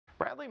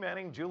Bradley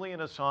Manning, Julian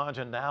Assange,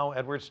 and now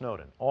Edward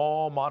Snowden,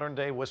 all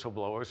modern-day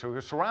whistleblowers who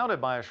are surrounded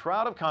by a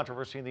shroud of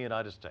controversy in the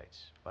United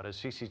States. But as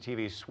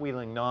CCTV's Cui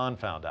Lingnan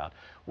found out,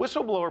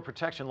 whistleblower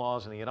protection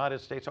laws in the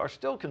United States are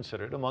still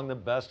considered among the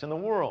best in the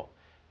world.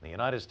 The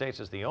United States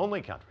is the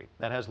only country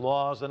that has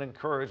laws that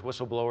encourage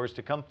whistleblowers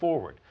to come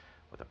forward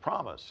with the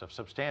promise of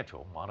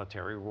substantial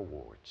monetary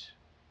rewards.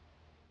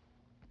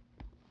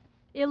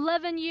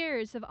 11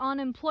 years of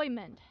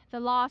unemployment, the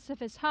loss of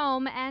his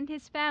home and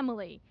his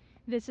family.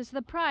 This is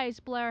the price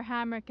Blair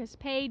Hamrick has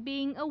paid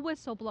being a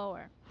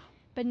whistleblower.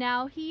 But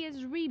now he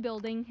is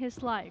rebuilding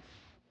his life.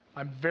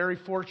 I'm very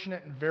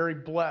fortunate and very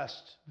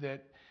blessed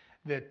that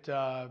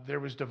there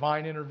was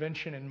divine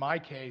intervention in my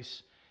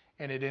case,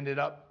 and it ended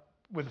up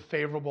with a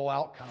favorable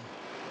outcome.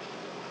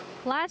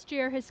 Last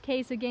year, his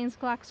case against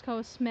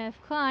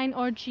GlaxoSmithKline,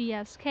 or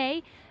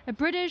GSK, a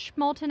British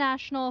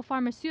multinational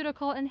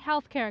pharmaceutical and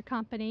healthcare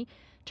company,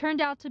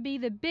 turned out to be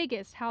the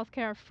biggest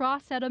healthcare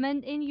fraud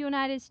settlement in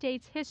United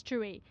States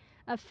history,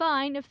 a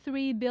fine of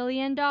 $3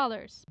 billion.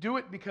 Do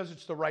it because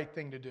it's the right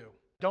thing to do.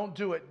 Don't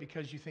do it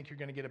because you think you're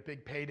going to get a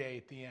big payday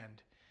at the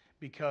end,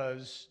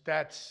 because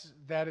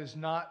that is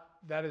not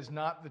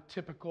the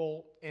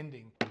typical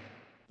ending.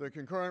 The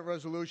concurrent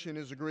resolution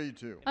is agreed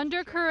to.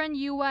 Under current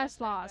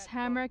U.S. laws,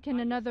 Hamrick and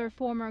another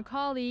former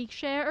colleague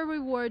share a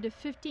reward of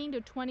 15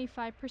 to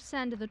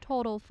 25% of the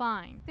total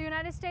fine. The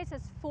United States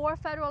has 4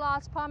 federal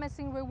laws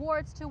promising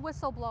rewards to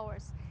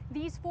whistleblowers.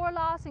 These 4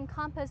 laws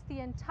encompass the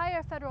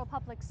entire federal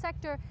public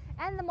sector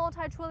and the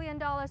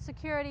multi-trillion-dollar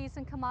securities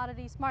and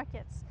commodities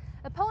markets.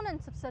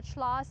 Opponents of such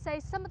laws say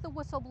some of the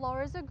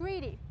whistleblowers are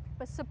greedy,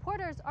 but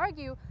supporters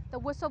argue that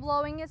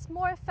whistleblowing is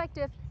more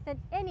effective than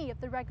any of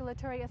the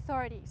regulatory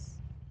authorities.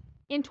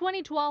 In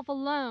 2012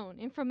 alone,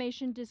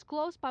 information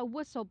disclosed by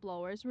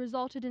whistleblowers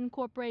resulted in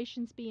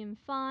corporations being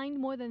fined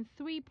more than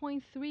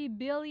 $3.3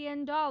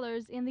 billion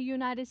in the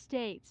United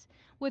States,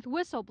 with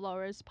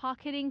whistleblowers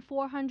pocketing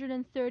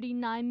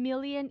 $439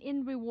 million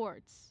in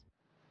rewards.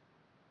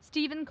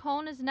 Stephen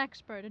Cohn is an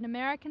expert in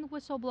American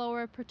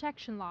whistleblower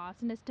protection laws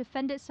and has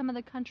defended some of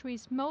the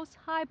country's most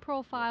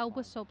high-profile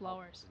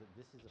whistleblowers.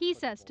 He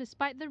says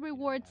despite the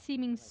rewards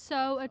seeming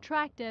so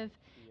attractive,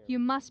 you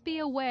must be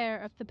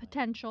aware of the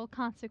potential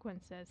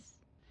consequences.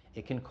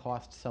 It can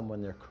cost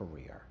someone their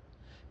career.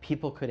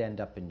 People could end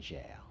up in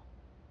jail.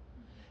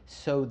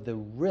 So the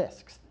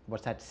risks,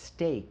 what's at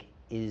stake,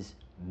 is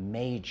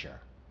major.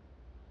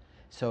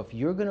 So if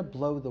you're going to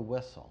blow the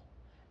whistle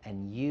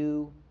and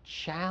you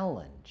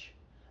challenge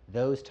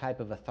those type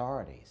of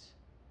authorities,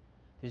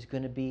 there's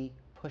going to be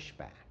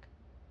pushback.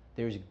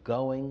 There's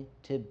going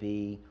to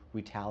be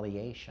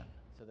retaliation.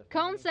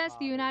 Cohn says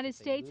the United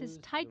States is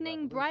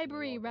tightening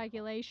bribery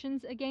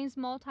regulations against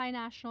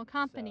multinational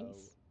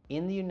companies.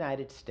 In the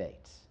United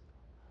States,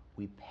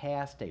 we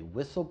passed a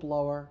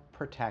whistleblower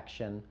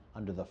protection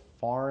under the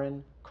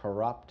Foreign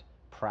Corrupt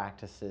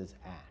Practices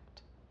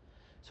Act.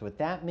 So what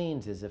that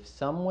means is if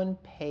someone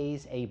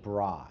pays a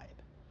bribe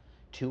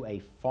to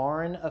a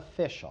foreign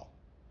official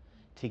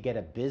to get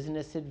a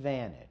business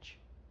advantage,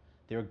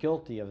 they're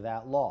guilty of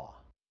that law.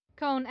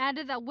 Cohn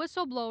added that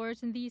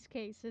whistleblowers in these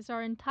cases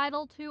are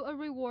entitled to a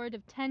reward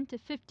of 10 to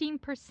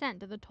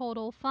 15% of the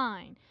total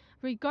fine,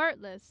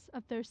 regardless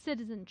of their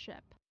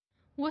citizenship.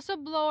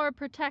 Whistleblower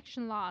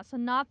protection laws are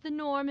not the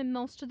norm in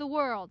most of the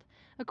world.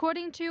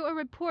 According to a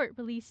report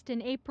released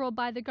in April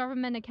by the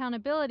Government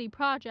Accountability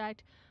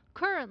Project,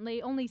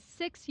 currently only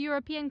 6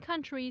 European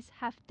countries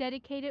have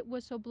dedicated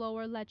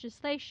whistleblower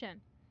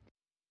legislation.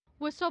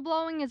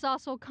 Whistleblowing is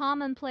also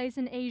commonplace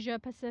in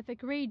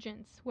Asia-Pacific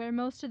regions, where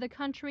most of the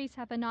countries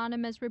have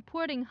anonymous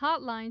reporting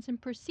hotlines and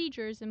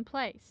procedures in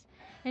place.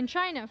 In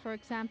China, for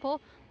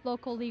example,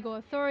 local legal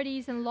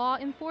authorities and law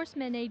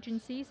enforcement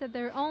agencies have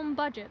their own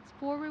budgets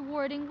for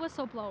rewarding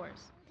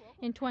whistleblowers.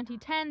 In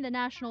 2010, the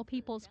National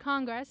People's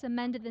Congress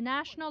amended the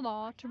national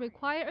law to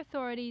require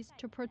authorities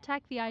to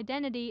protect the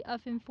identity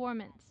of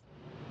informants.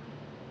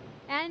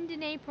 And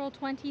in April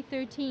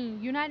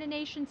 2013, United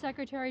Nations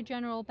Secretary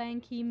General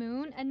Ban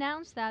Ki-moon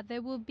announced that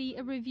there will be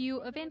a review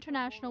of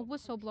international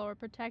whistleblower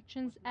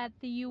protections at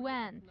the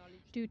UN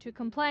due to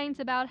complaints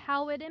about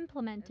how it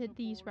implemented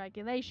these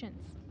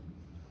regulations.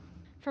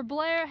 For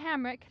Blair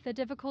Hamrick, the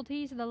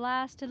difficulties of the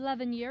last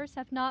 11 years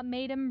have not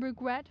made him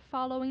regret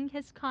following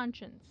his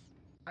conscience.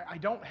 I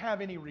don't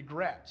have any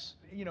regrets.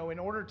 You know, in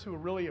order to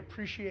really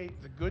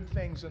appreciate the good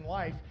things in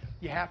life,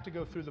 you have to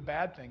go through the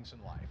bad things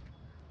in life.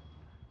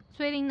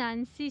 Cui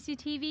Lingnan,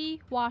 CCTV,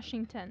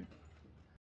 Washington.